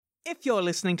If you're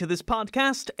listening to this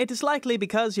podcast, it is likely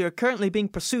because you're currently being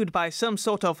pursued by some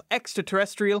sort of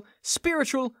extraterrestrial,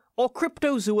 spiritual, or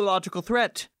cryptozoological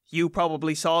threat. You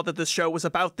probably saw that this show was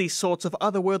about these sorts of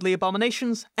otherworldly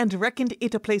abominations and reckoned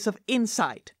it a place of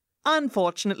insight.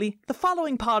 Unfortunately, the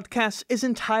following podcast is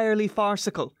entirely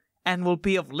farcical and will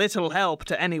be of little help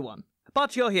to anyone.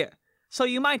 But you're here, so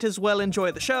you might as well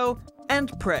enjoy the show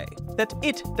and pray that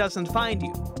it doesn't find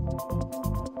you.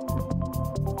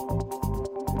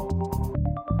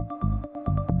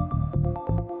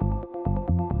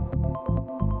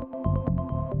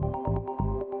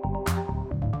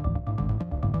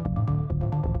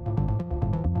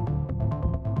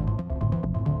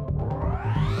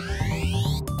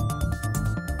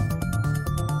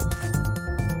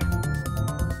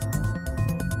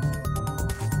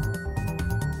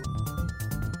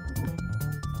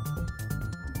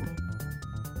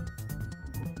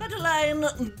 Madeline,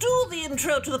 do the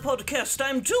intro to the podcast.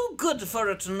 I'm too good for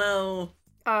it now.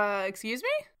 Excuse me?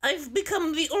 I've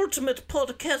become the ultimate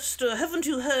podcaster, haven't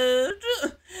you heard?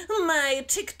 My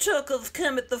TikTok of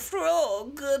Kermit the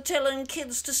Frog telling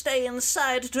kids to stay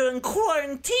inside during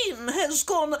quarantine has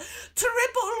gone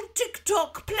triple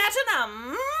TikTok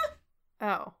platinum.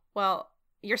 Oh, well,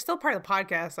 you're still part of the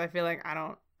podcast, so I feel like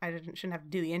shouldn't have to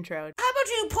do the intro. How about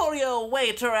you pull your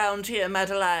weight around here,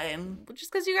 Madeline?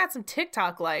 Just because you got some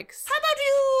TikTok likes. How about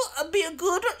you be a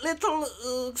good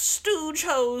little stooge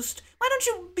host? Why don't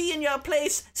you be in your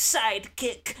place,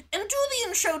 sidekick, and do the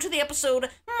intro to the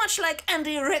episode, much like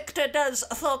Andy Richter does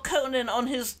for Conan on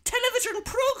his television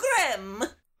program?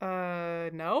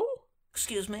 No?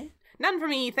 Excuse me? None for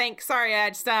me, thanks. Sorry, I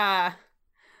just, I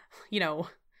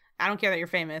don't care that you're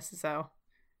famous, so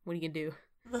what are you gonna do?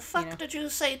 The fuck did you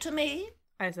say to me?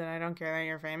 I said I don't care that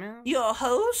you're famous. Your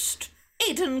host,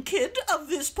 Aiden Kidd of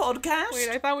this podcast? Wait,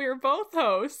 I thought we were both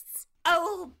hosts.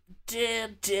 Oh,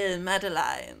 dear, dear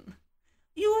Madeline.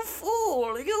 You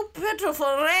fool, you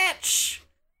pitiful wretch!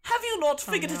 Have you not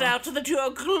figured it out that you're a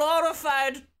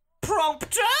glorified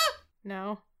prompter?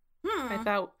 No.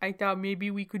 I thought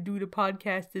maybe we could do the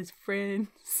podcast as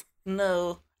friends.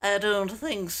 No, I don't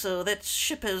think so. That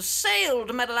ship has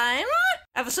sailed, Madeline.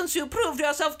 Ever since you proved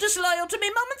yourself disloyal to me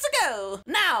moments ago.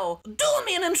 Now, do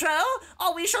me an intro,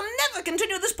 or we shall never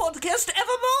continue this podcast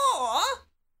evermore.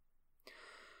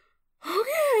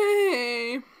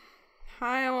 Okay.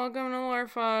 Hi, and welcome to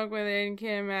Lorefog with Aiden,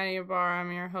 Kidd, and Maddie Barr.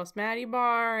 I'm your host, Maddie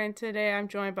Barr, and today I'm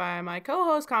joined by my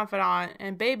co-host, confidant,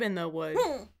 and babe in the wood,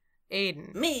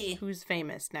 Aiden. Me. Who's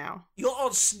famous now.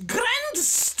 Your grand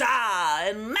star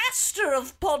and master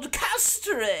of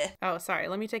podcastery. Oh, sorry.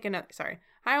 Let me take another. Sorry.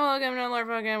 Hi, welcome to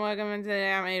Lorefog, and welcome.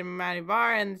 Today I'm Aiden, Maddie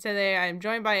Barr, and today I'm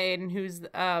joined by Aiden, who's,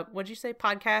 what'd you say?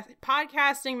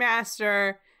 Podcasting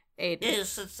master, Aiden.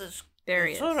 Yes, it's there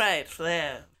he is. All right,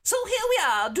 there. So here we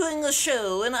are doing a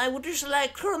show, and I would just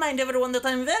like to remind everyone that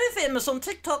I'm very famous on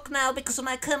TikTok now because of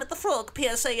my Kermit the Frog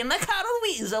PSA and my Carl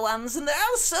Weezer ones, and they're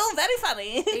all so very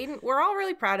funny. Aiden, we're all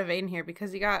really proud of Aiden here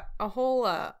because he got a whole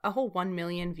 1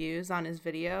 million views on his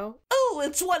video. Oh,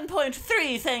 it's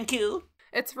 1.3, thank you.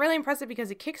 It's really impressive because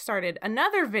he kickstarted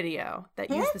another video that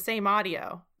used the same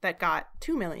audio that got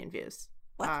 2 million views.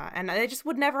 What? And they just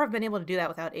would never have been able to do that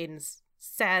without Aiden's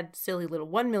sad, silly little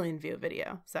 1 million view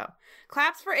video. So,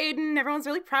 claps for Aiden. Everyone's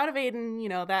really proud of Aiden. You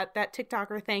know, that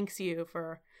TikToker thanks you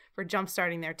for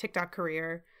jumpstarting their TikTok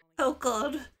career. Oh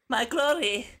God, my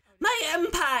glory, my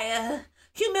empire,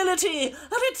 humility,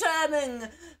 returning,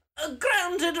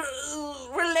 grounded,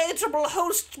 relatable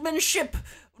hostmanship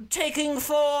taking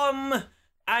form.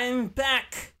 I'm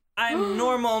back. I'm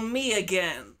normal me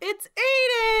again. It's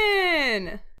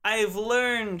Aiden! I've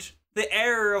learned the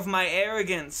error of my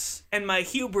arrogance and my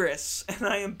hubris, and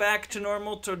I am back to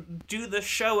normal to do the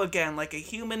show again like a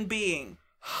human being.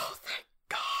 Oh, thank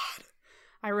God.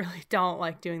 I really don't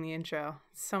like doing the intro.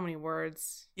 So many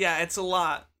words. Yeah, it's a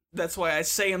lot. That's why I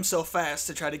say them so fast,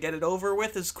 to try to get it over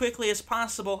with as quickly as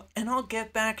possible, and I'll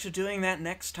get back to doing that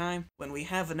next time when we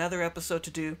have another episode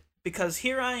to do. Because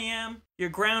here I am, your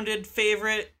grounded,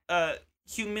 favorite,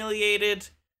 humiliated,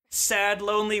 sad,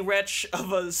 lonely wretch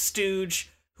of a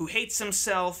stooge who hates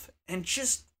himself and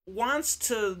just wants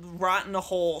to rot in a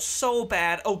hole so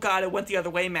bad. Oh God, it went the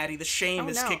other way, Maddie. The shame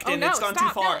is kicked in. It's gone too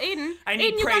far. No, Aiden. I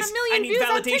need Aiden, praise. I need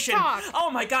validation. Oh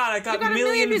my God, I got a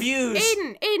million views.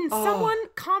 Aiden, someone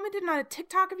commented on a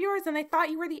TikTok of yours and they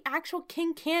thought you were the actual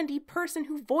King Candy person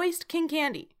who voiced King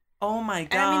Candy. Oh my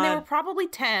God. And I mean, they were probably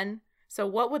 10, so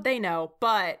what would they know?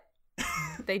 But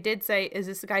they did say, is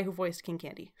this the guy who voiced King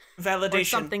Candy? Validation. Or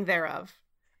something thereof.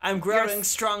 I'm growing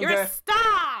stronger. You're a star!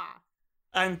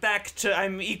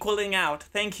 I'm equaling out.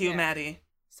 Thank you, Maddie.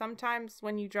 Sometimes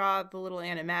when you draw the little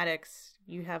animatics,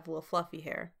 You have a little fluffy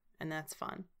hair, and that's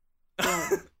fun.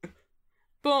 Boom.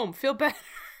 Boom. Feel better.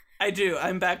 I do.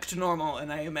 I'm back to normal,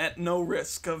 and I am at no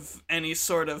risk of any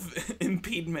sort of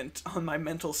impediment on my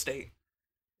mental state.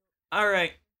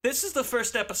 Alright, this is the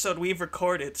first episode we've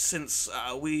recorded since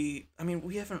we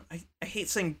haven't, I hate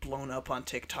saying blown up on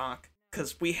TikTok,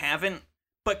 because we haven't,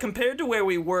 but compared to where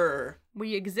we were...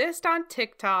 We exist on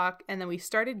TikTok, and then we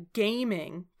started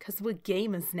gaming, because we're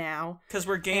gamers now. Because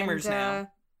we're gamers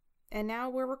now. And now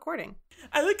we're recording.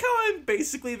 I like how I've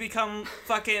basically become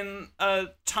fucking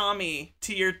Tommy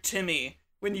to your Timmy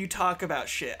when you talk about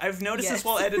shit. I've noticed this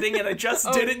while editing, and I just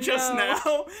did it just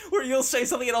now, where you'll say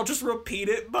something and I'll just repeat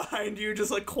it behind you,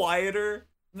 just like quieter.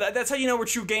 That's how you know we're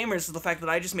true gamers, is the fact that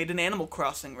I just made an Animal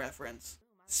Crossing reference.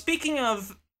 Speaking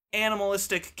of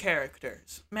animalistic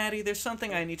characters, Maddie, there's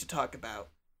something I need to talk about.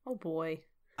 Oh boy.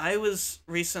 I was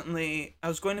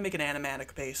going to make an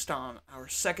animatic based on our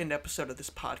second episode of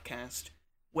this podcast,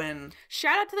 when...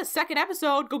 Shout out to the second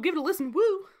episode, go give it a listen,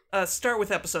 woo! Start with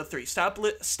episode 3.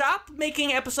 Stop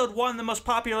making episode 1 the most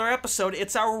popular episode,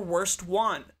 it's our worst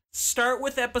one. Start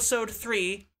with episode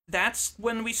 3, that's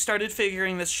when we started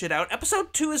figuring this shit out.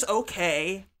 Episode 2 is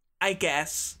okay, I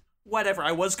guess. Whatever,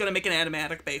 I was gonna make an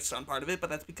animatic based on part of it,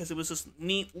 but that's because it was this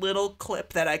neat little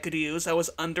clip that I could use. I was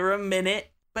under a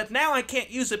minute. But now I can't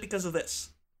use it because of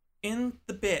this. In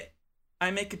the bit,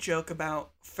 I make a joke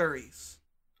about furries.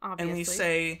 Obviously. And we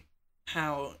say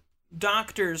how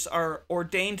doctors are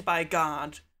ordained by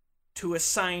God to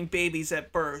assign babies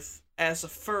at birth as a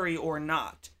furry or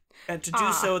not. And to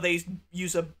do so, they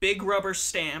use a big rubber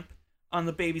stamp on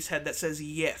the baby's head that says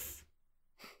 "YIF."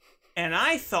 And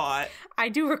I thought... I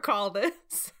do recall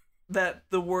this. That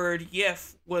the word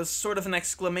 "YIF" was sort of an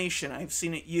exclamation. I've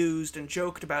seen it used and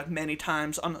joked about many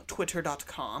times on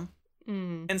Twitter.com.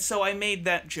 And so I made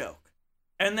that joke.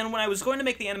 And then when I was going to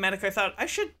make the animatic, I thought, I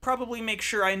should probably make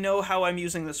sure I know how I'm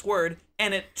using this word.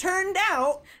 And it turned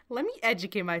out... Let me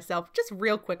educate myself just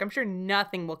real quick. I'm sure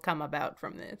nothing will come about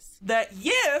from this. That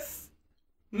YIF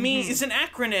is an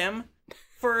acronym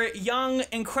for Young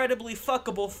Incredibly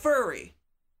Fuckable Furry.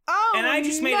 Oh, and I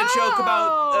just made a joke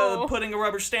about putting a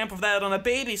rubber stamp of that on a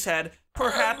baby's head.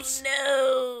 Perhaps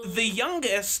the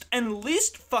youngest and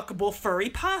least fuckable furry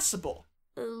possible.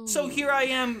 Ooh. So here I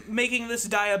am making this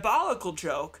diabolical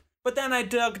joke, but then I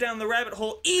dug down the rabbit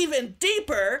hole even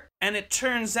deeper, and it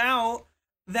turns out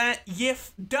that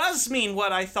YIF does mean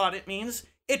what I thought it means.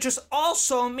 It just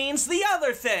also means the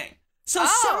other thing. So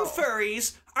some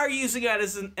furries are using it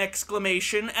as an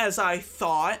exclamation, as I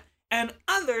thought, and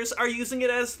others are using it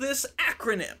as this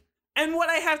acronym. And what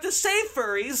I have to say,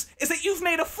 furries, is that you've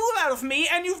made a fool out of me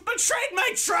and you've betrayed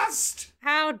my trust!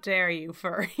 How dare you,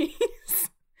 furries?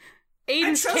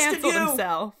 Aiden's canceled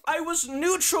himself. I was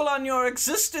neutral on your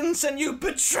existence and you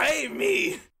betray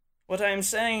me! What I'm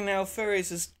saying now,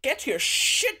 furries, is get your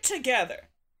shit together.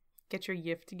 Get your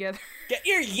YIF together. Get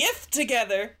your YIF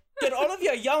together! Get all of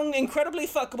your young, incredibly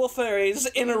fuckable furries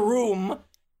in a room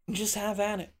and just have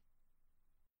at it.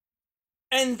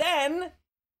 And then,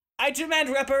 I demand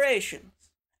reparations.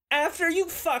 After you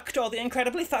fucked all the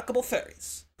incredibly fuckable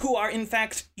furries, who are in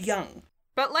fact young.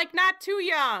 But like not too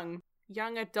young.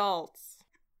 Young adults.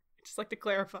 Just like to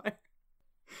clarify.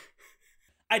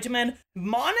 I demand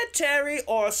monetary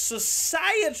or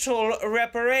societal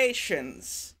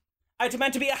reparations. I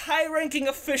demand to be a high-ranking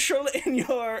official in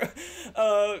your,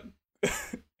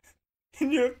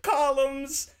 in your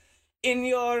columns, in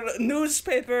your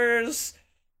newspapers,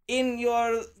 in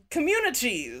your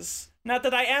communities. Not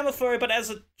that I am a furry, but as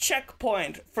a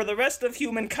checkpoint for the rest of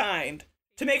humankind.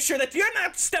 To make sure that you're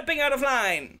not stepping out of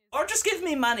line. Or just give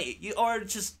me money. Or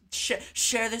just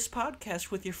share this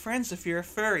podcast with your friends if you're a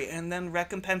furry, and then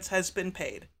recompense has been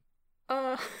paid.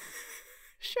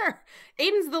 Sure.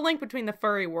 Aiden's the link between the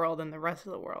furry world and the rest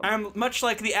of the world. I'm much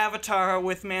like the Avatar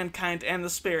with mankind and the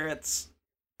spirits.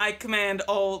 I command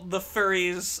all the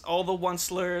furries, all the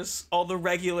oncelers, all the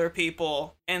regular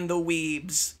people, and the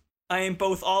weebs. I am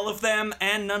both all of them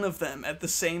and none of them at the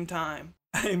same time.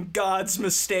 I am God's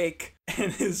mistake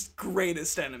and his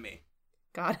greatest enemy.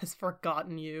 God has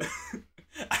forgotten you.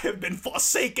 I have been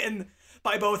forsaken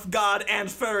by both God and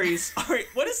furries. Alright,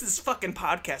 what is this fucking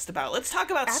podcast about? Let's talk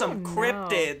about some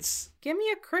cryptids. Give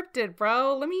me a cryptid,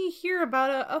 bro. Let me hear about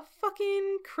a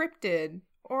fucking cryptid.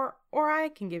 Or I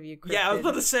can give you cryptid. Yeah, I was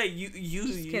about to say, you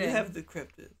have the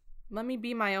cryptid. Let me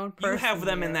be my own person. You have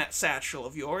them here. in that satchel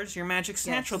of yours, your magic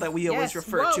satchel that we always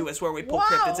refer to as where we pull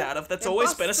cryptids out of. That's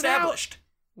always been established.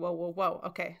 Whoa.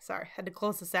 Okay, sorry. Had to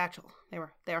close the satchel. They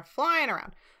were flying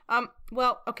around.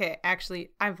 Well, okay,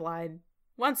 actually, I've lied.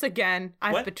 Once again,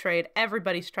 I've betrayed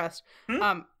everybody's trust.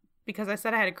 because I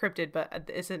said I had a cryptid, but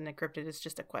this isn't a cryptid, it's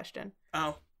just a question.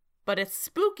 Oh. But it's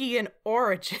spooky in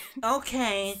origin.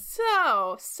 Okay.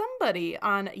 So, somebody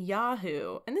on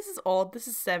Yahoo, and this is old, this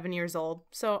is 7 years old,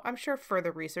 so I'm sure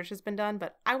further research has been done,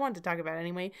 but I wanted to talk about it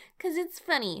anyway, because it's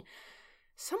funny.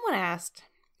 Someone asked,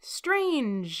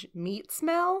 strange meat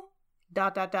smell? ...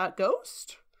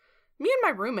 Ghost? Me and my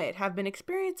roommate have been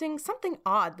experiencing something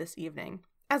odd this evening.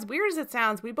 As weird as it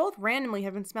sounds, we both randomly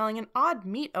have been smelling an odd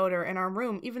meat odor in our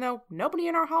room, even though nobody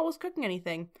in our hall was cooking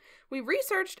anything. We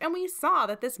researched and we saw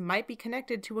that this might be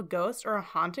connected to a ghost or a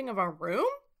haunting of our room.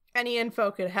 Any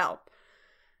info could help.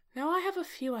 Now I have a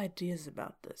few ideas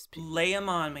about this. Lay 'em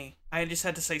on me. I just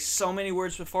had to say so many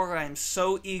words before. I am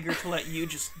so eager to let you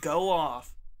just go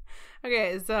off.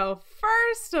 Okay, so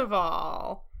first of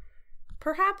all,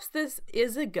 perhaps this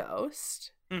is a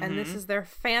ghost. And this is their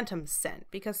phantom scent,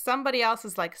 because somebody else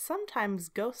is like, sometimes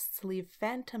ghosts leave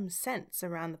phantom scents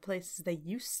around the places they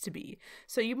used to be.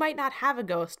 So you might not have a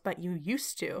ghost, but you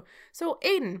used to. So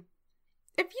Aiden,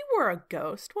 if you were a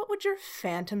ghost, what would your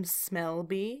phantom smell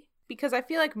be? Because I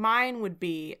feel like mine would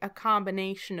be a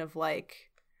combination of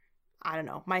like, I don't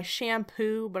know, my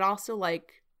shampoo, but also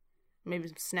like maybe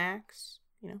some snacks,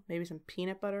 maybe some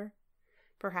peanut butter.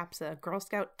 Perhaps a Girl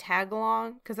Scout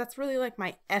tag-along, because that's really like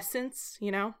my essence,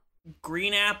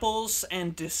 Green apples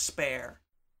and despair.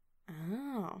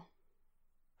 Oh.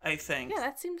 I think. Yeah,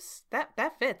 that seems,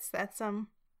 that fits. That's,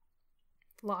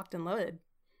 locked and loaded.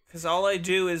 Because all I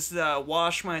do is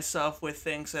wash myself with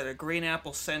things that are green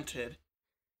apple scented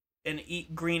and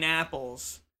eat green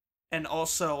apples, and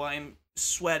also I'm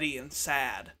sweaty and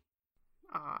sad.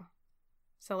 Ah.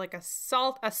 So like a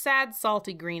sad,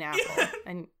 salty green apple,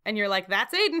 and you're like,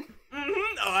 that's Aiden.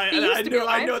 Mm-hmm. Oh,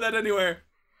 I know that anywhere.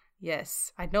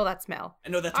 Yes, I know that smell. I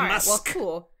know that's All musk. Right, well,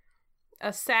 cool.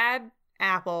 A sad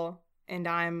apple, and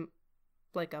I'm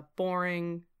like a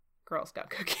boring Girl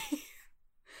Scout cookie.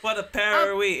 What a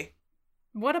pair are we?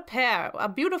 What a pair! A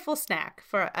beautiful snack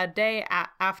for a day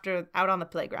after out on the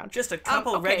playground. Just a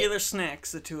couple regular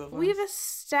snacks, the two of us. We've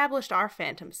established our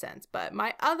phantom sense, but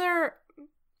my other,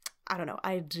 I don't know,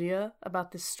 idea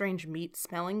about this strange meat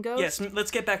smelling ghost. Yes,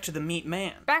 let's get back to the meat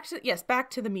man. Back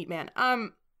to the meat man.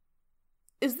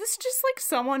 Is this just like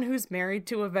someone who's married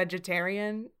to a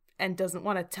vegetarian and doesn't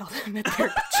want to tell them that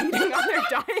they're cheating on their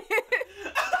diet?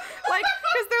 Like,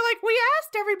 because they're like, we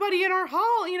asked everybody in our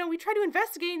hall, we tried to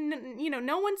investigate, and,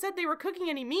 no one said they were cooking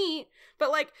any meat.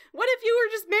 But, like, what if you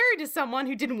were just married to someone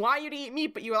who didn't want you to eat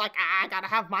meat, but you were like, I gotta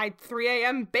have my 3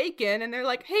 a.m. bacon, and they're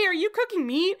like, hey, are you cooking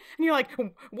meat? And you're like,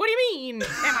 what do you mean,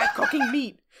 am I cooking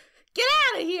meat? Get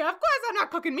out of here! Of course I'm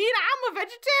not cooking meat, I'm a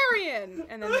vegetarian!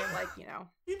 And then they're like,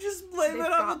 You just blame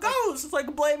it on the ghost. It's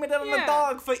like blaming it on the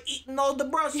dog for eating all the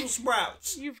Brussels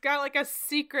sprouts. You've got like a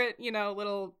secret,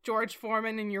 little George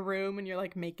Foreman in your room, and you're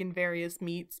like making various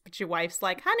meats, but your wife's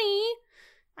like, honey,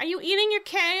 are you eating your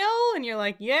kale? And you're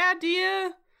like, yeah,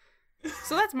 dear.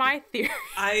 So that's my theory.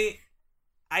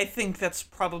 I think that's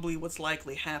probably what's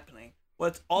likely happening.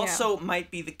 What also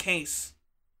might be the case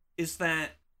is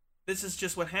that this is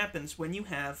just what happens when you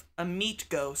have a meat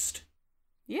ghost.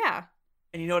 Yeah.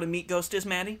 And you know what a meat ghost is,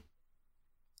 Maddie?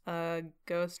 A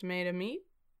ghost made of meat?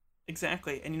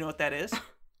 Exactly. And you know what that is?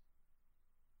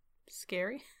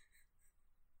 Scary.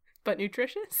 But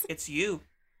nutritious? It's you.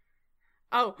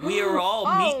 Oh. We are all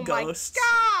meat ghosts.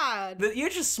 Oh my god! You're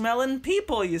just smelling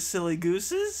people, you silly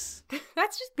gooses.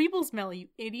 That's just people smell, you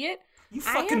idiot. You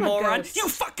fucking moron. You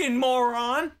fucking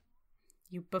moron!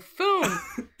 You buffoon.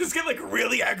 Just get,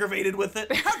 really aggravated with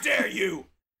it. How dare you?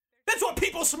 That's what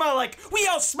people smell like. We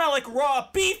all smell like raw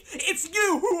beef. It's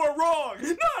you who are wrong,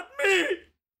 not me.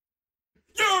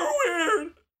 You're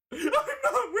weird. I'm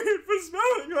not weird for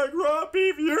smelling like raw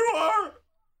beef. You are.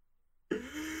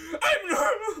 I'm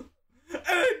normal, and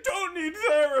I don't need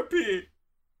therapy.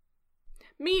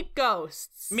 Meat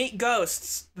ghosts. Meat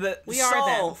ghosts. We are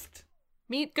solved.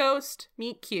 Meat ghost,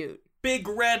 meat cute. Big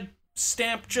red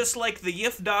stamp, just like the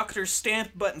Yif Doctor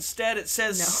stamp, but instead it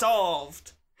says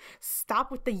solved.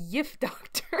 Stop with the Yif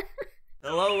Doctor.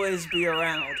 He'll always be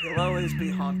around. He'll always be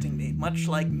haunting me, much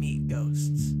like meat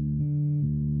ghosts.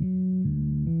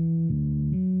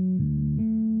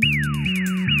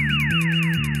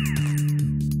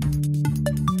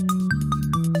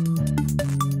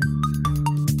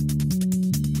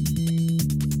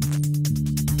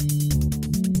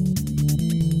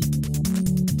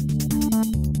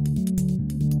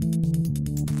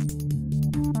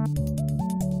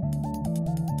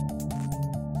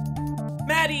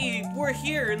 Maddie, we're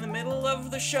here in the middle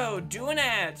of the show doing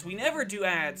ads. We never do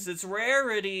ads. It's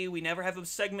rarity. We never have a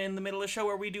segment in the middle of the show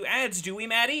where we do ads, do we,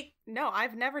 Maddie? No,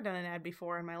 I've never done an ad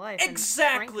before in my life.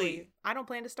 Exactly. And frankly, I don't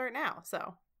plan to start now,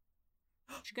 so.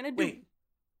 What you gonna do? Wait.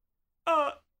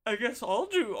 I guess I'll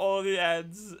do all the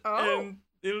ads. Oh. And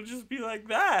it'll just be like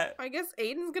that. I guess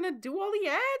Aiden's gonna do all the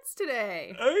ads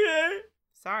today. Okay.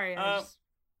 Sorry, I just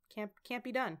can't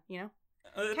be done, you know?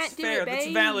 That's Can't do fair. it, That's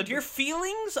babe. valid. Your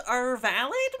feelings are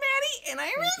valid, Maddie, and I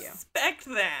Thank you. respect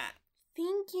that.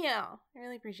 Thank you. I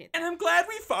really appreciate that. And I'm glad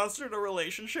we fostered a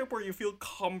relationship where you feel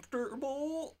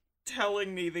comfortable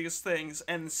telling me these things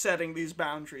and setting these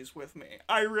boundaries with me.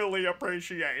 I really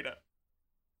appreciate it.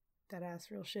 That ass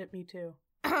real shit, me too.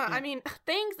 I mean,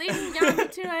 thanks, Aiden. Yeah, me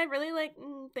too. I really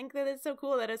think that it's so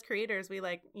cool that as creators we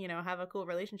have a cool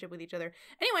relationship with each other.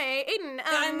 Anyway,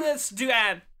 Aiden, Let's do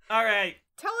ad. All right.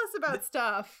 tell us about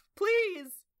stuff,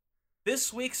 please.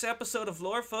 This week's episode of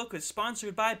Lore Folk is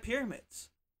sponsored by pyramids.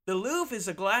 The Louvre is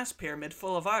a glass pyramid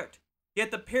full of art,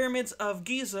 yet the pyramids of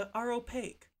Giza are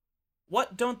opaque.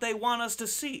 What don't they want us to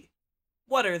see?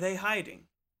 What are they hiding?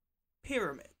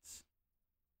 Pyramids.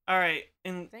 All right,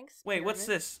 and Thanks. wait, what's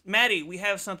pyramid. this? Maddie, we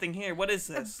have something here. What is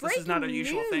this? This is not our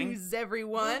usual thing. Breaking news,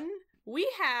 everyone. We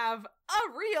have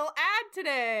a real ad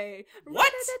today.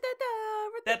 What?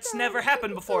 That's never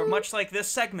happened before, much like this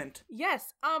segment.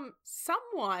 Yes,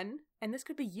 someone, and this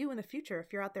could be you in the future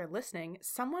if you're out there listening,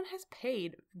 someone has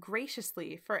paid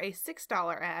graciously for a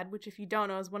 $6 ad, which if you don't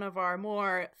know is one of our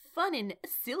more fun and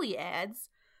silly ads.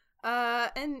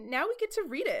 And now we get to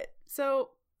read it. So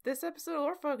this episode of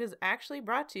Lore Folk is actually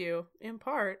brought to you, in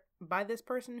part, by this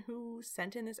person who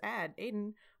sent in this ad.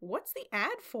 Aiden, what's the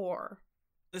ad for?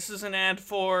 This is an ad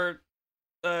for,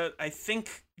 I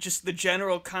think, just the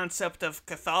general concept of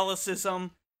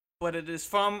Catholicism, but it is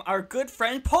from our good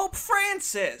friend Pope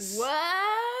Francis.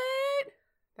 What?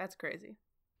 That's crazy.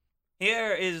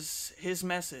 Here is his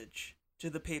message to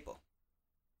the people.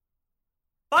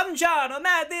 Buongiorno,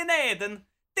 Maddie and Aiden.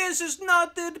 This is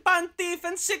noted Pontiff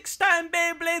and 6-time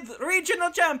Beyblade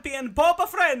regional champion Pope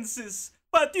Francis,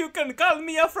 but you can call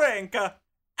me a Franca.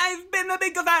 I've been a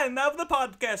big fan of the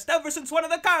podcast ever since one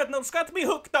of the Cardinals got me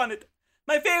hooked on it.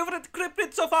 My favorite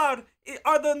cryptids so far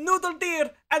are the Noodle Deer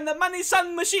and the Money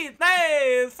Sun Machine.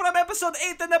 Hey, from episode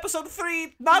 8 and episode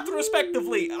 3, not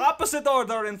respectively, opposite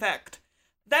order in fact.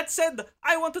 That said,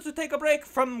 I wanted to take a break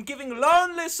from giving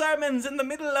lonely sermons in the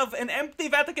middle of an empty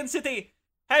Vatican City.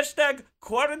 Hashtag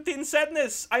quarantine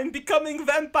sadness. I'm becoming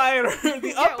vampire.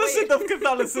 The opposite of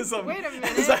Catholicism. Wait a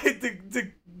minute. As I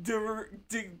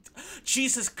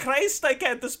Jesus Christ, I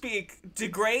can't speak.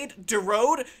 Degrade,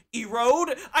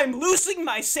 erode. I'm losing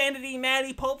my sanity,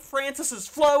 Maddie. Pope Francis is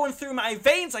flowing through my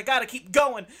veins. I gotta keep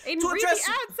going. Aiden, read the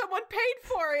ad. Someone paid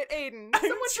for it, Aiden. I'm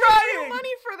Someone trying. paid real money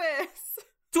for this.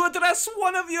 To address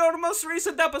one of your most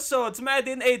recent episodes,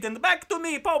 Maddie and Aiden, back to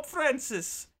me, Pope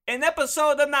Francis. In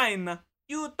episode 9,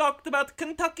 you talked about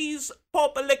Kentucky's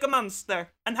Pope like a monster,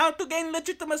 and how to gain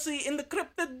legitimacy in the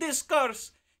cryptid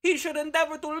discourse. He should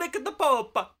endeavor to lick the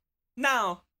Pope.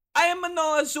 Now, I am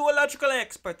no zoological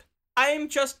expert. I am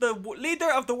just the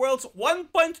leader of the world's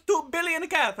 1.2 billion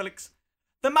Catholics.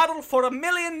 The model for 1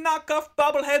 million knockoff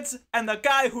bobbleheads and the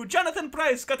guy who Jonathan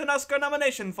Pryce got an Oscar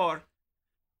nomination for.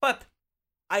 But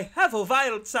I have a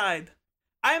wild side.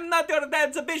 I am not your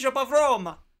dad's Bishop of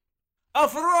Rome.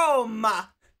 Of Rome!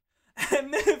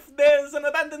 And if there's an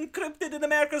abandoned cryptid in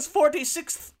America's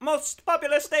 46th most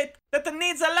populous state that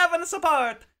needs 11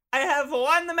 support, I have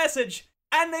one message,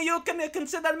 and you can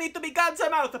consider me to be God's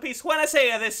mouthpiece when I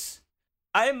say this.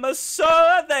 I'm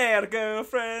so there,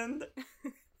 girlfriend.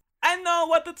 I know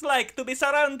what it's like to be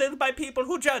surrounded by people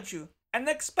who judge you, and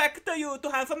expect you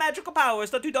to have magical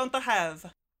powers that you don't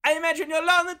have. I imagine your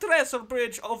lonely trestle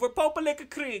bridge over Popelica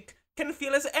Creek can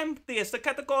feel as empty as the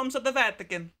catacombs of the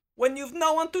Vatican, when you've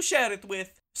no one to share it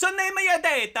with. So name your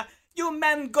date, you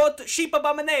man, goat, sheep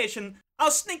abomination. I'll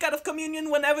sneak out of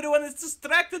communion when everyone is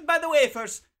distracted by the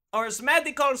wafers, or as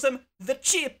Maddie calls them, the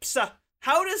chips.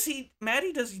 How does he,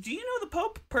 Maddie, do you know the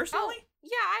Pope personally? Oh,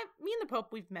 yeah, me and the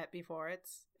Pope, we've met before.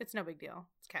 It's no big deal.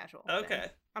 It's casual. Okay. thing.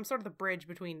 I'm sort of the bridge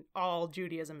between all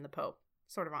Judaism and the Pope.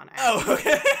 Sort of on accident. Oh,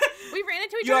 okay. We ran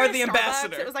into each You other are at the Starbucks.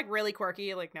 ambassador. It was like really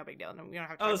quirky, like no big deal. No, we don't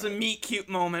have to. Oh, it was a meet cute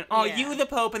moment. Oh, Yeah. you, the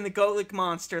Pope, and the goat-like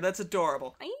monster. That's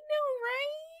adorable. I know,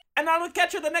 right? And I'll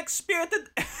catch you the next Spirited...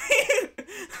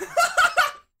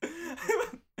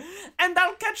 And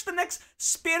I'll catch the next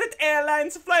Spirit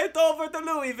Airlines flight over to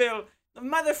Louisville. The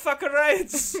motherfucker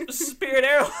rides Spirit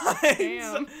Airlines.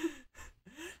 Damn.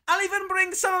 I'll even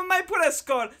bring some of my press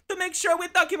corps to make sure we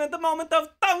document the moment of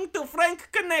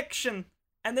tongue-to-Frank connection.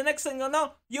 And the next thing you'll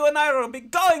know, you and I will be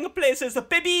going places,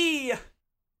 baby!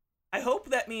 I hope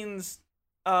that means,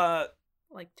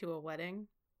 Like to a wedding?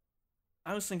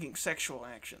 I was thinking sexual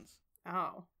actions.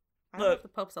 Oh. I don't know if the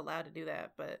Pope's allowed to do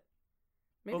that, but...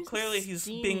 maybe Well, clearly he's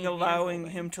steamy allowing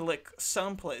handling. him to lick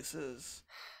some places.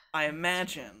 I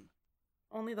imagine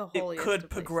Only the it holiest could of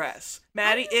places. progress.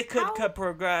 Maddie, it could how-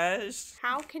 progress.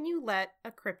 How can you let a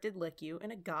cryptid lick you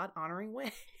in a God-honoring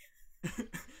way?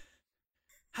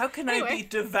 How can I Anyway. be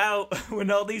devout when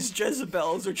all these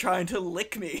Jezebels are trying to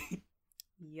lick me?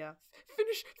 Yeah.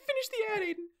 Finish the ad,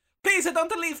 Aiden. Please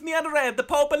don't leave me unread, the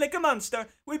Pope like a monster.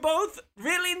 We both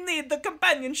really need the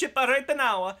companionship right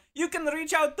now. You can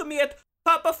reach out to me at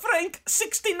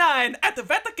PapaFrank69 at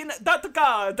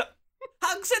Vatican.God.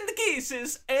 Hugs and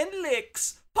kisses and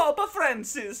licks, Papa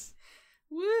Francis.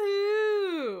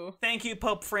 Woohoo! Thank you,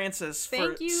 Pope Francis,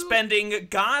 Thank for you. spending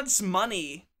God's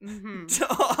money Mm-hmm.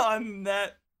 on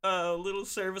that little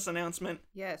service announcement.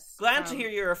 Yes. Glad to hear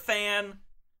you're a fan.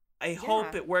 I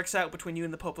hope yeah. it works out between you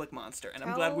and the Pope like monster, and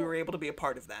I'm glad we Tell- were able to be a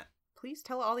part of that. Please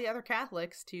tell all the other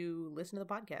Catholics to listen to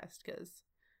the podcast, because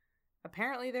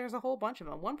apparently there's a whole bunch of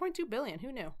them. 1.2 billion.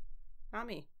 Who knew? Not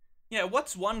me. Yeah,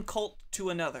 what's one cult to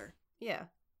another? Yeah.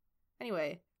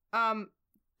 Anyway,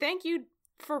 thank you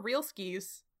for real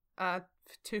skis,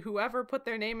 to whoever put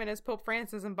their name in as Pope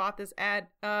Francis and bought this ad.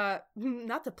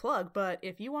 Not to plug, but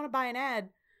if you want to buy an ad,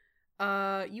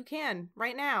 you can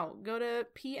right now. Go to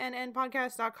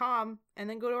pnnpodcast.com and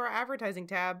then go to our advertising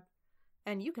tab,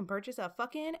 and you can purchase a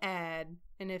fucking ad.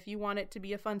 And if you want it to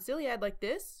be a fun, silly ad like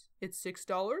this, it's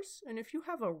 $6. And if you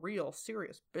have a real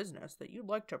serious business that you'd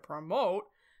like to promote,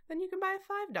 then you can buy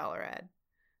a $5 ad.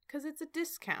 Because it's a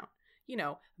discount. You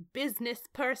know, business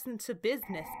person to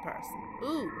business person.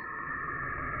 Ooh.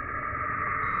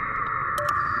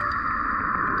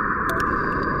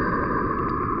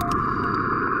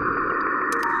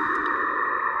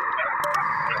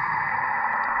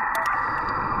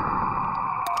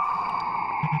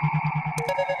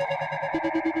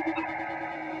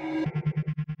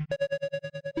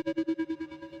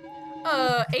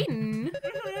 Aiden,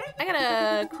 I got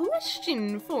a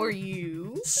question for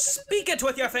you. Speak it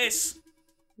with your face!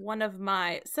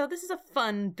 So this is a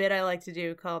fun bit I like to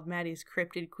do called Maddie's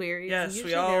Cryptid Queries. and Yes, we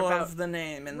usually they're all about love the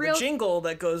name and real- the jingle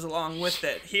that goes along with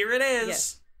it. Here it is.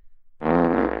 Yes.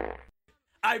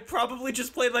 I probably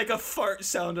just played like a fart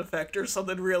sound effect or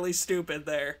something really stupid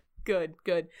there. Good.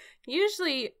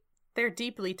 Usually they're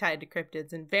deeply tied to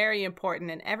cryptids and very important,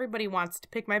 and everybody wants to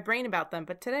pick my brain about them.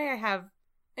 But today I have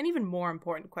an even more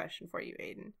important question for you,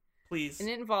 Aiden. Please. And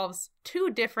it involves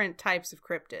two different types of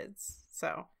cryptids.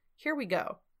 So here we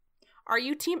go. Are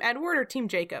you Team Edward or Team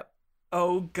Jacob?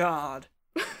 Oh, God.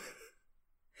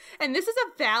 And this is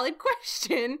a valid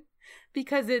question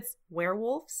because it's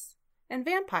werewolves and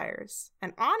vampires.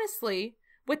 And honestly,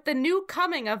 with the new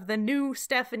coming of the new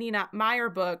Stephanie Meyer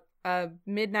book,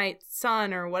 Midnight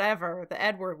Sun or whatever, the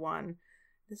Edward one,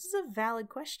 this is a valid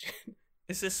question.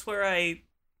 Is this where I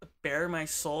bare my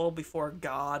soul before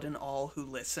God and all who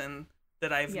listen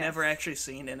that I've Yes. never actually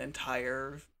seen an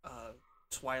entire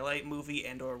Twilight movie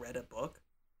and or read a book?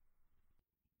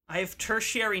 I have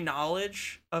tertiary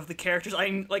knowledge of the characters.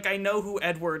 I know who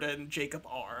Edward and Jacob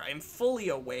are. I'm fully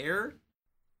aware,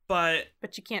 but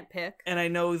But you can't pick. and I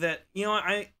know that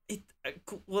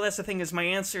well, that's the thing, is my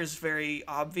answer is very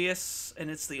obvious and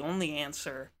it's the only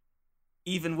answer.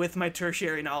 Even with my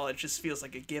tertiary knowledge, just feels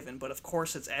like a given. But of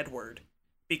course, it's Edward,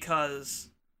 because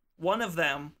one of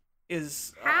them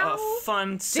is a How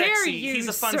fun, dare sexy. you, He's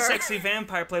a fun, sir. sexy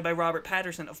vampire played by Robert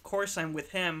Patterson. Of course, I'm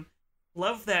with him.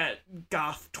 Love that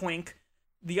goth twink.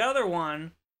 The other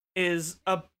one is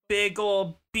a big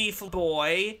old beef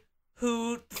boy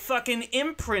who fucking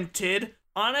imprinted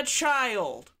on a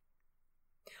child.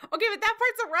 Okay, but that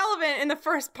part's irrelevant in the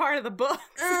first part of the book.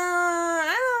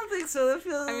 I don't think so. That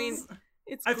feels. I mean,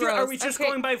 it's I gross. feel, are we just Okay.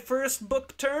 going by first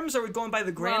book terms, or are we going by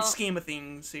the grand Well, scheme of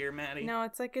things here, Maddie? No,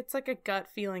 it's like a gut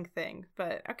feeling thing.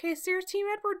 But okay, so you're Team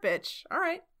Edward, bitch. All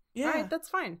right. Yeah. All right, that's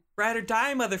fine. Ride or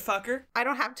die, motherfucker. I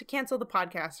don't have to cancel the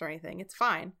podcast or anything. It's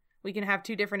fine. We can have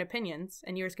two different opinions,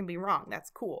 and yours can be wrong. That's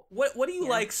cool. What do you Yeah.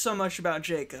 like so much about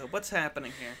Jacob? What's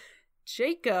happening here?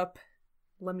 Jacob,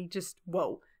 let me just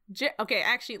okay,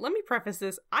 actually, let me preface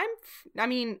this. I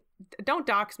mean, don't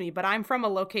dox me, but I'm from a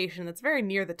location that's very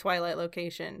near the Twilight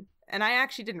location, and I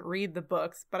actually didn't read the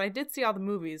books, but I did see all the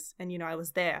movies, and I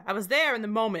was there. I was there in the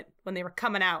moment when they were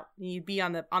coming out, and you'd be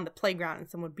on the playground, and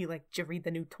someone would be like, "Did you read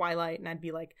the new Twilight?" And I'd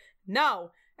be like,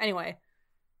 "No." Anyway,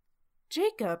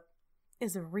 Jacob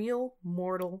is a real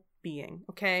mortal being,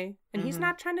 okay? And he's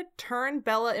not trying to turn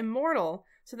Bella immortal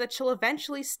so that she'll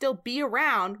eventually still be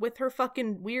around with her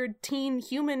fucking weird teen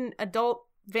human adult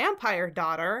vampire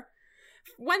daughter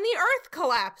when the earth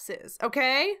collapses,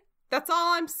 okay? That's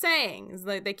all I'm saying. Is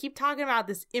like they keep talking about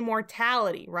this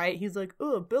immortality, right? He's like,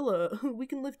 oh, Bella, we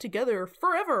can live together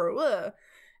forever. Ugh.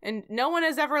 And no one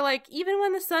has ever, like, even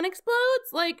when the sun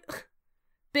explodes, like,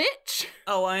 bitch.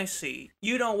 Oh, I see.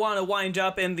 You don't want to wind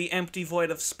up in the empty void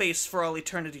of space for all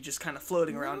eternity, just kind of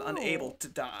floating around, No. unable to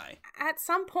die. At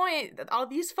some point, all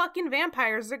these fucking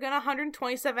vampires are gonna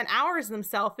 127 hours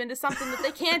themselves into something that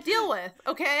they can't deal with,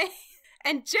 okay?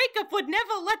 And Jacob would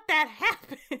never let that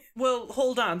happen. Well,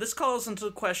 hold on. This calls into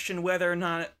question whether or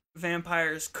not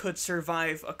vampires could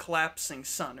survive a collapsing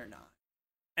sun or not.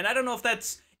 And I don't know if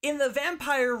that's... In the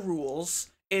vampire rules,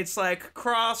 it's like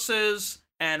crosses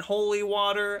and holy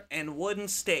water and wooden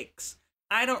stakes.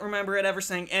 I don't remember it ever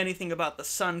saying anything about the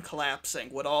sun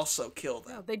collapsing would also kill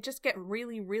them. No, they'd just get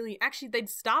really, really... Actually, they'd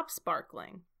stop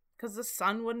sparkling, because the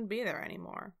sun wouldn't be there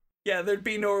anymore. Yeah, there'd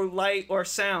be no light or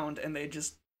sound, and they'd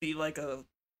just be like a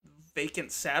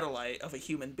vacant satellite of a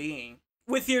human being.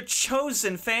 With your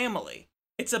chosen family.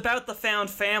 It's about the found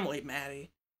family,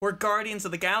 Maddie. We're Guardians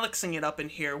of the Galaxy it up in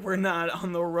here. We're not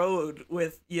on the road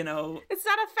with, you know... It's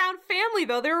not a found family,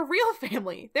 though. They're a real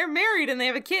family. They're married and they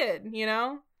have a kid, you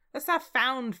know? That's not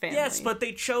found family. Yes, but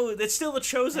they chose... It's still a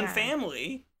chosen Yeah.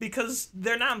 family, because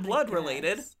they're not blood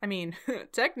related. I mean,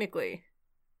 technically,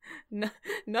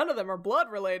 none of them are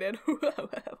blood related.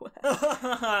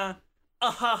 Ah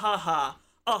ha ha ha.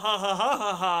 Ah ha ha ha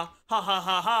ha ha. Ha ha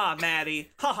ha ha,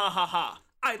 Maddie. Ha ha ha ha.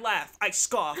 I laugh, I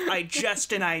scoff, I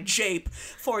jest, and I jape,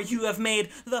 for you have made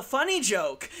the funny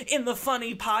joke in the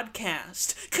funny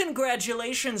podcast.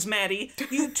 Congratulations, Maddie.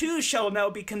 You too shall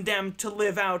now be condemned to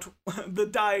live out the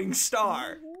dying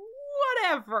star.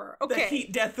 Whatever. Okay. The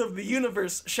heat death of the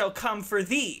universe shall come for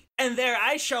thee. And there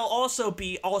I shall also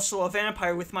be also a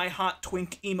vampire with my hot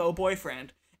twink emo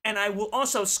boyfriend. And I will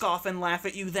also scoff and laugh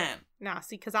at you then. Nah,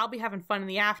 see, because I'll be having fun in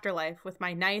the afterlife with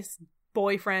my nice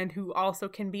boyfriend who also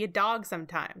can be a dog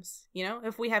sometimes. You know,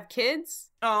 if we have kids,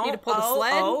 need to pull the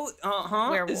sled.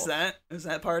 Werewolf. Is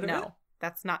that part of it? No,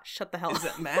 that's not. Shut the hell Is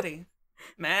up. that Maddie?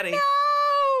 Maddie. No!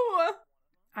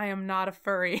 I am not a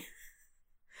furry.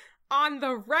 On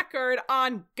the record,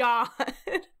 on God.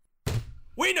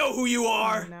 We know who you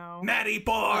are, Oh, no. Maddie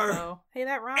Barr. Uh-oh. Hey,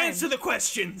 that rhymes. Answer the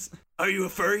questions. Are you a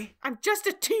furry? I'm just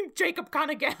a Team Jacob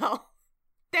kind of gal.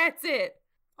 That's it.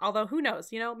 Although, who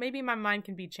knows? You know, maybe my mind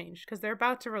can be changed, because they're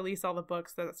about to release all the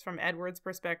books that's from Edward's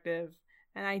perspective.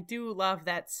 And I do love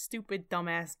that stupid,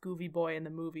 dumbass, goofy boy in the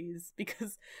movies,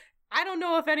 because I don't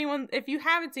know if you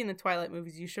haven't seen the Twilight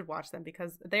movies, you should watch them,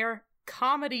 because they're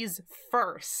comedies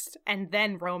first, and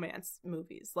then romance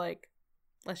movies. Like,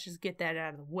 let's just get that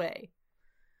out of the way.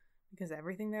 Because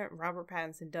everything that Robert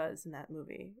Pattinson does in that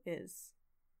movie is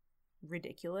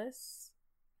ridiculous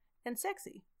and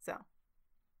sexy. So,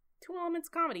 two elements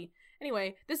comedy.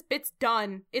 Anyway, this bit's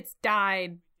done. It's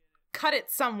died. Cut it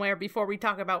somewhere before we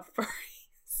talk about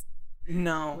furries.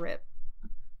 No. Rip.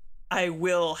 I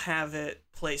will have it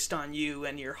placed on you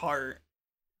and your heart.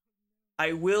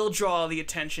 I will draw the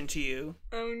attention to you.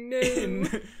 Oh no.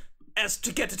 As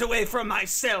to get it away from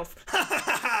myself. Ha ha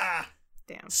ha ha!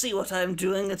 Damn. See what I'm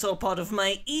doing? It's all part of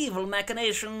my evil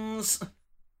machinations.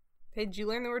 Hey, did you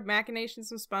learn the word machinations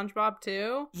from SpongeBob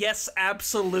too? Yes,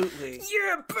 absolutely.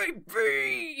 Yeah,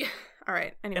 baby!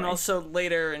 Alright, anyway. And also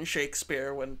later in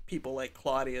Shakespeare, when people like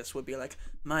Claudius would be like,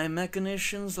 my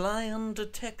machinations lie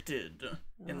undetected.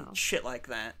 And Oh. shit like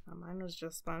that. Mine was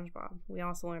just SpongeBob. We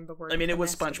also learned the word I mean, it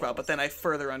was SpongeBob, comestibles. but then I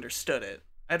further understood it.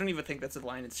 I don't even think that's a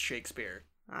line in Shakespeare,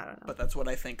 I don't know. but that's what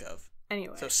I think of.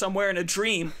 Anyway. So somewhere in a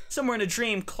dream,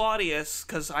 Claudius,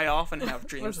 because I often have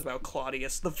dreams about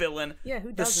Claudius, the villain, Yeah, who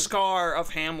the doesn't? scar of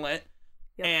Hamlet,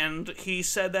 Yep. and he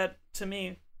said that to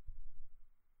me.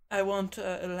 I won't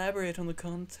elaborate on the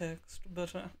context,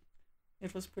 but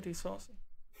it was pretty saucy.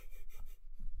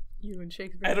 You and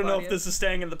Shakespeare. I don't know if Claudius. this is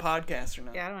staying in the podcast or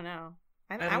not. Yeah, I don't know.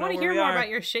 I don't want know to where hear we more are. about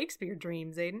your Shakespeare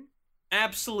dreams, Aiden.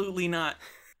 Absolutely not.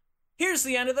 Here's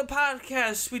the end of the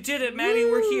podcast. We did it, Maddie.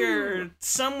 We're here.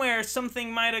 Somewhere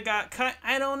something might have got cut.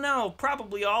 I don't know.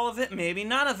 Probably all of it. Maybe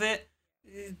none of it.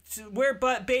 We're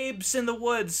but babes in the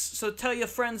woods. So tell your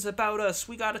friends about us.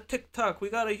 We got a TikTok. We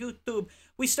got a YouTube.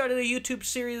 We started a YouTube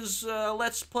series,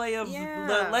 Let's Play of Yeah.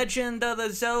 The Legend of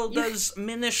the Zelda's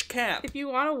Minish Cap. If you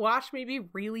want to watch me be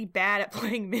really bad at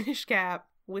playing Minish Cap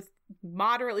with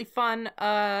moderately fun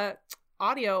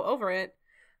audio over it,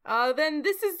 then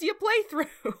this is your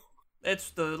playthrough.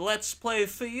 It's the Let's Play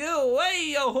for you.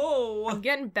 Hey, yo ho. I'm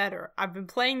getting better. I've been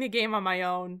playing the game on my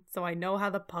own, so I know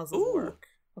how the puzzles Ooh. work.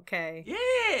 Okay.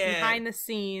 Yeah. Behind the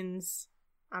scenes,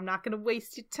 I'm not gonna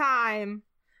waste your time.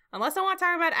 Unless I want to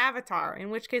talk about Avatar, in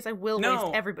which case I will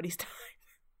waste everybody's time.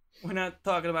 We're not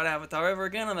talking about Avatar ever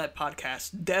again on that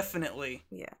podcast. Definitely.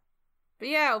 Yeah. But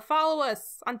yeah, follow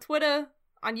us on Twitter,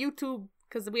 on YouTube,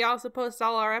 because we also post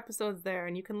all our episodes there,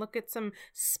 and you can look at some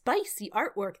spicy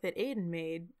artwork that Aiden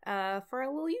made for our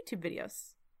little YouTube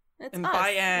videos. It's and us.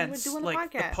 Buy ads doing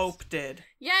like the Pope did.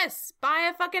 Yes, buy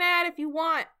a fucking ad if you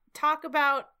want. Talk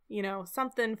about,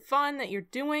 something fun that you're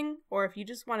doing, or if you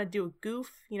just want to do a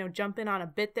goof, jump in on a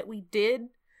bit that we did.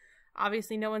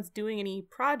 Obviously, no one's doing any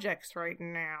projects right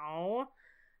now.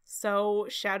 So,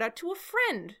 shout out to a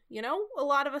friend. A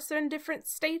lot of us are in different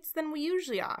states than we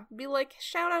usually are. Be like,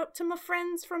 shout out to my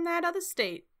friends from that other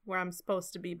state where I'm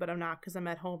supposed to be, but I'm not because I'm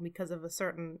at home because of a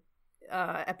certain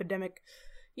epidemic.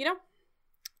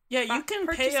 Yeah, you can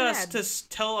pay us to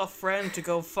tell a friend to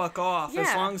go fuck off,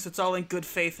 as long as it's all in good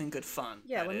faith and good fun.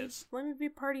 Yeah, let me be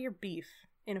part of your beef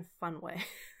in a fun way.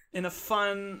 In a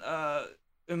fun,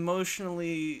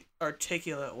 emotionally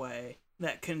articulate way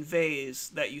that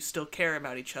conveys that you still care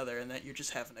about each other and that you're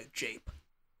just having a jape.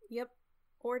 Yep.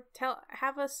 Or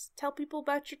have us tell people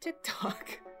about your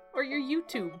TikTok or your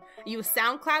YouTube. Are you a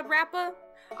SoundCloud rapper?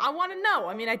 I want to know.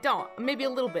 I mean, I don't. Maybe a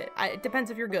little bit. It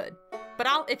depends if you're good. But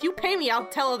if you pay me, I'll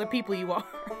tell other people you are.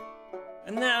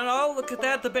 And then, look at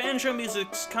that, the banjo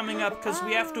music's coming up, because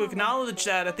we have to acknowledge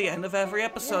that at the end of every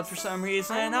episode for some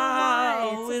reason.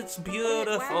 Oh, it's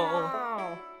beautiful. Wow.